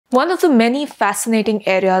One of the many fascinating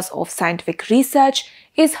areas of scientific research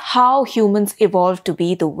is how humans evolved to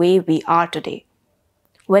be the way we are today.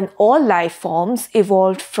 When all life forms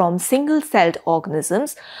evolved from single-celled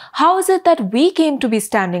organisms, how is it that we came to be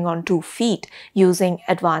standing on 2 feet, using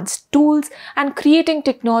advanced tools and creating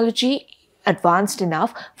technology advanced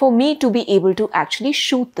enough for me to be able to actually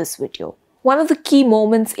shoot this video? One of the key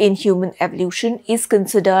moments in human evolution is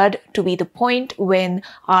considered to be the point when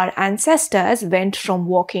our ancestors went from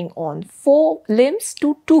walking on 4 limbs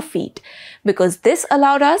to 2 feet, because this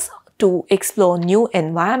allowed us to explore new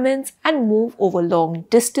environments and move over long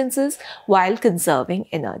distances while conserving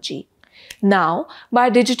energy. Now, by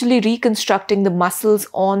digitally reconstructing the muscles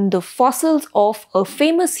on the fossils of a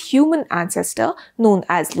famous human ancestor known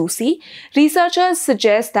as Lucy, researchers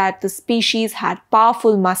suggest that the species had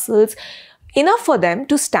powerful muscles enough for them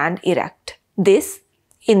to stand erect.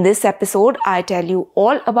 In this episode, I tell you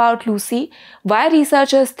all about Lucy, why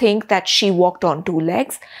researchers think that she walked on 2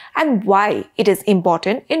 legs, and why it is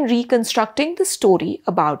important in reconstructing the story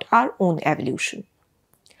about our own evolution.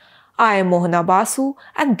 I am Mohana Basu,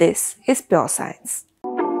 and this is Pure Science.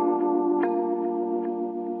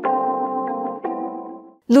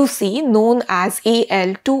 Lucy, known as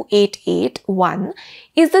AL2881,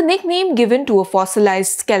 is the nickname given to a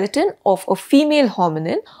fossilized skeleton of a female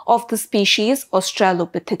hominin of the species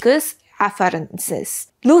Australopithecus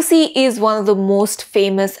afarensis. Lucy is one of the most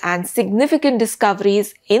famous and significant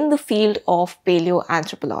discoveries in the field of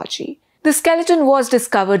paleoanthropology. The skeleton was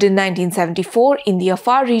discovered in 1974 in the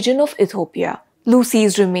Afar region of Ethiopia.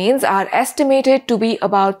 Lucy's remains are estimated to be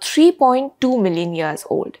about 3.2 million years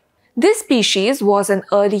old. This species was an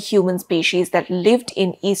early human species that lived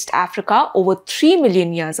in East Africa over 3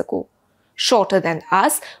 million years ago. Shorter than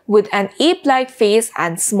us, with an ape-like face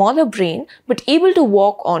and smaller brain, but able to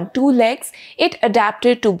walk on 2 legs, it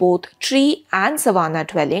adapted to both tree and savanna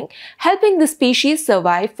dwelling, helping the species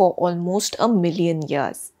survive for almost 1 million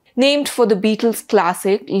years. Named for the Beatles'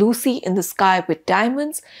 classic Lucy in the Sky with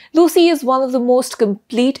Diamonds, Lucy is one of the most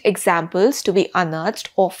complete examples to be unearthed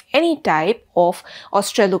of any type of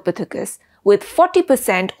Australopithecus, with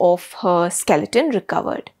 40% of her skeleton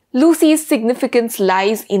recovered. Lucy's significance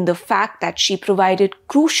lies in the fact that she provided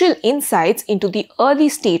crucial insights into the early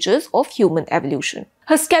stages of human evolution.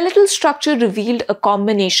 Her skeletal structure revealed a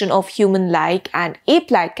combination of human-like and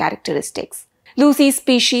ape-like characteristics. Lucy's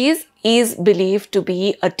species is believed to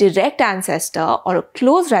be a direct ancestor or a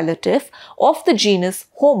close relative of the genus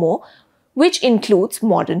Homo, which includes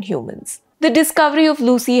modern humans. The discovery of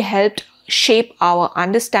Lucy helped shape our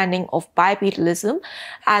understanding of bipedalism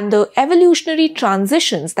and the evolutionary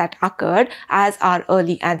transitions that occurred as our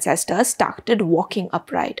early ancestors started walking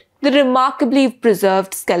upright. The remarkably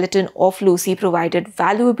preserved skeleton of Lucy provided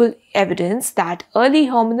valuable evidence that early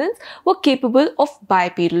hominins were capable of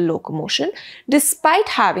bipedal locomotion despite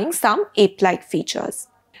having some ape-like features.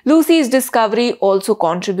 Lucy's discovery also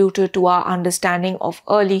contributed to our understanding of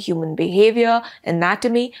early human behavior,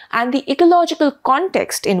 anatomy, and the ecological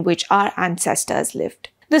context in which our ancestors lived.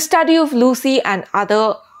 The study of Lucy and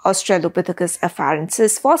other Australopithecus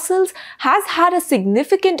afarensis fossils has had a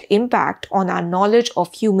significant impact on our knowledge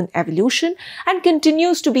of human evolution and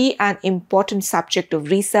continues to be an important subject of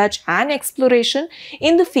research and exploration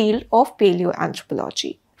in the field of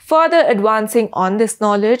paleoanthropology. Further advancing on this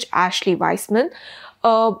knowledge, Ashley Weissman,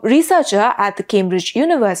 a researcher at the Cambridge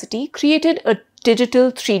University, created a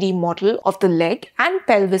digital 3D model of the leg and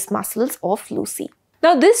pelvis muscles of Lucy.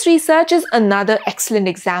 Now, this research is another excellent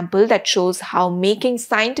example that shows how making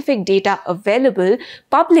scientific data available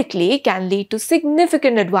publicly can lead to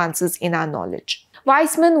significant advances in our knowledge.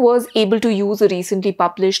 Weissman was able to use a recently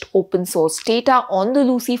published open source data on the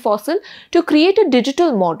Lucy fossil to create a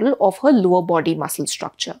digital model of her lower body muscle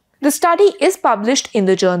structure. The study is published in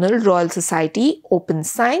the journal Royal Society Open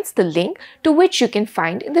Science, the link to which you can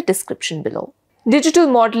find in the description below. Digital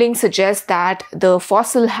modeling suggests that the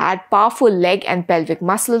fossil had powerful leg and pelvic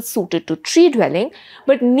muscles suited to tree dwelling,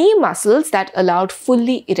 but knee muscles that allowed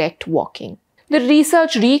fully erect walking. The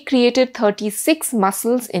research recreated 36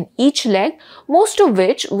 muscles in each leg, most of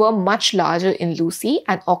which were much larger in Lucy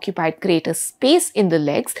and occupied greater space in the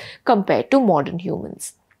legs compared to modern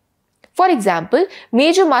humans. For example,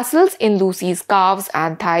 major muscles in Lucy's calves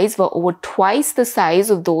and thighs were over twice the size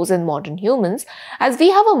of those in modern humans, as we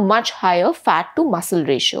have a much higher fat-to-muscle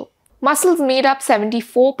ratio. Muscles made up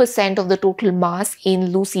 74% of the total mass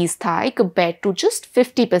in Lucy's thigh compared to just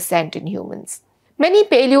 50% in humans. Many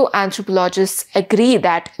paleoanthropologists agree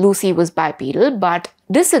that Lucy was bipedal but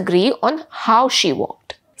disagree on how she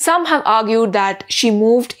walked. Some have argued that she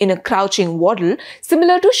moved in a crouching waddle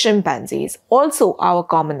similar to chimpanzees, also our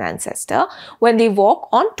common ancestor, when they walk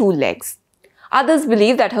on two legs. Others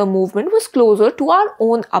believe that her movement was closer to our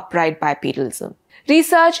own upright bipedalism.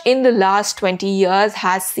 Research in the last 20 years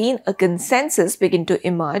has seen a consensus begin to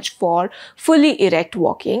emerge for fully erect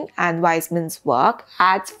walking, and Weissman's work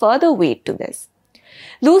adds further weight to this.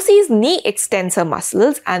 Lucy's knee extensor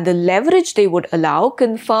muscles and the leverage they would allow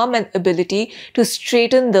confirm an ability to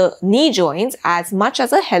straighten the knee joints as much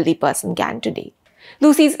as a healthy person can today.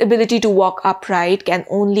 Lucy's ability to walk upright can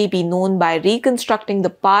only be known by reconstructing the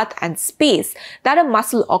path and space that a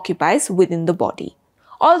muscle occupies within the body.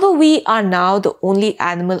 Although we are now the only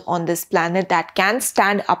animal on this planet that can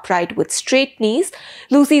stand upright with straight knees,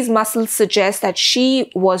 Lucy's muscles suggest that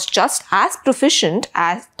she was just as proficient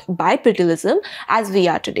at bipedalism as we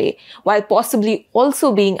are today, while possibly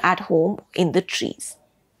also being at home in the trees.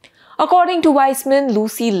 According to Weissman,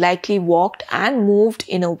 Lucy likely walked and moved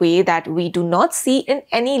in a way that we do not see in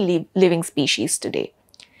any living species today.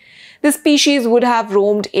 The species would have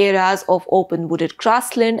roamed areas of open wooded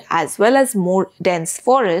grassland as well as more dense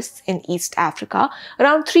forests in East Africa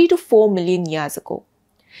around 3 to 4 million years ago.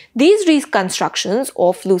 These reconstructions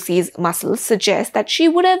of Lucy's muscles suggest that she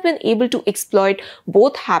would have been able to exploit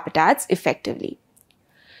both habitats effectively.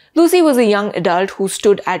 Lucy was a young adult who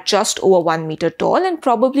stood at just over 1 meter tall and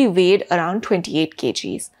probably weighed around 28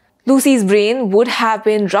 kgs. Lucy's brain would have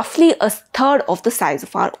been roughly a third of the size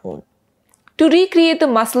of our own. To recreate the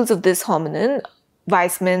muscles of this hominin,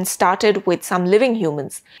 Weissman started with some living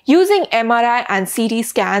humans. Using MRI and CT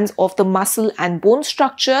scans of the muscle and bone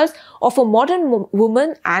structures of a modern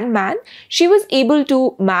woman and man, she was able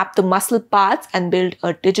to map the muscle parts and build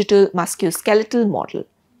a digital musculoskeletal model.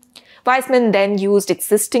 Weissman then used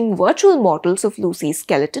existing virtual models of Lucy's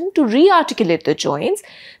skeleton to re-articulate the joints,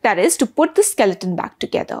 that is, to put the skeleton back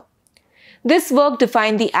together. This work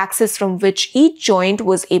defined the axis from which each joint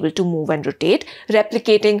was able to move and rotate,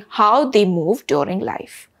 replicating how they moved during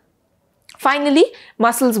life. Finally,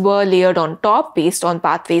 muscles were layered on top based on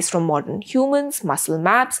pathways from modern humans, muscle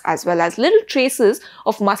maps, as well as little traces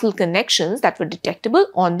of muscle connections that were detectable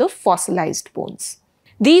on the fossilized bones.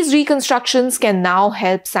 These reconstructions can now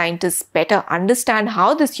help scientists better understand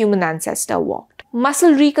how this human ancestor walked.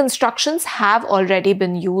 Muscle reconstructions have already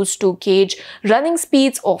been used to gauge running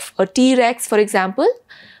speeds of a T-Rex, for example.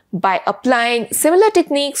 By applying similar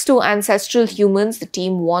techniques to ancestral humans, the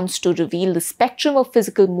team wants to reveal the spectrum of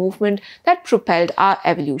physical movement that propelled our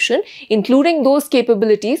evolution, including those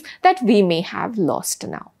capabilities that we may have lost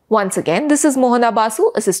now. Once again, this is Mohana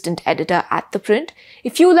Basu, Assistant Editor at ThePrint.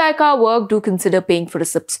 If you like our work, do consider paying for a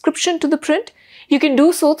subscription to ThePrint. You can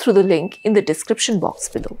do so through the link in the description box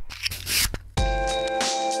below.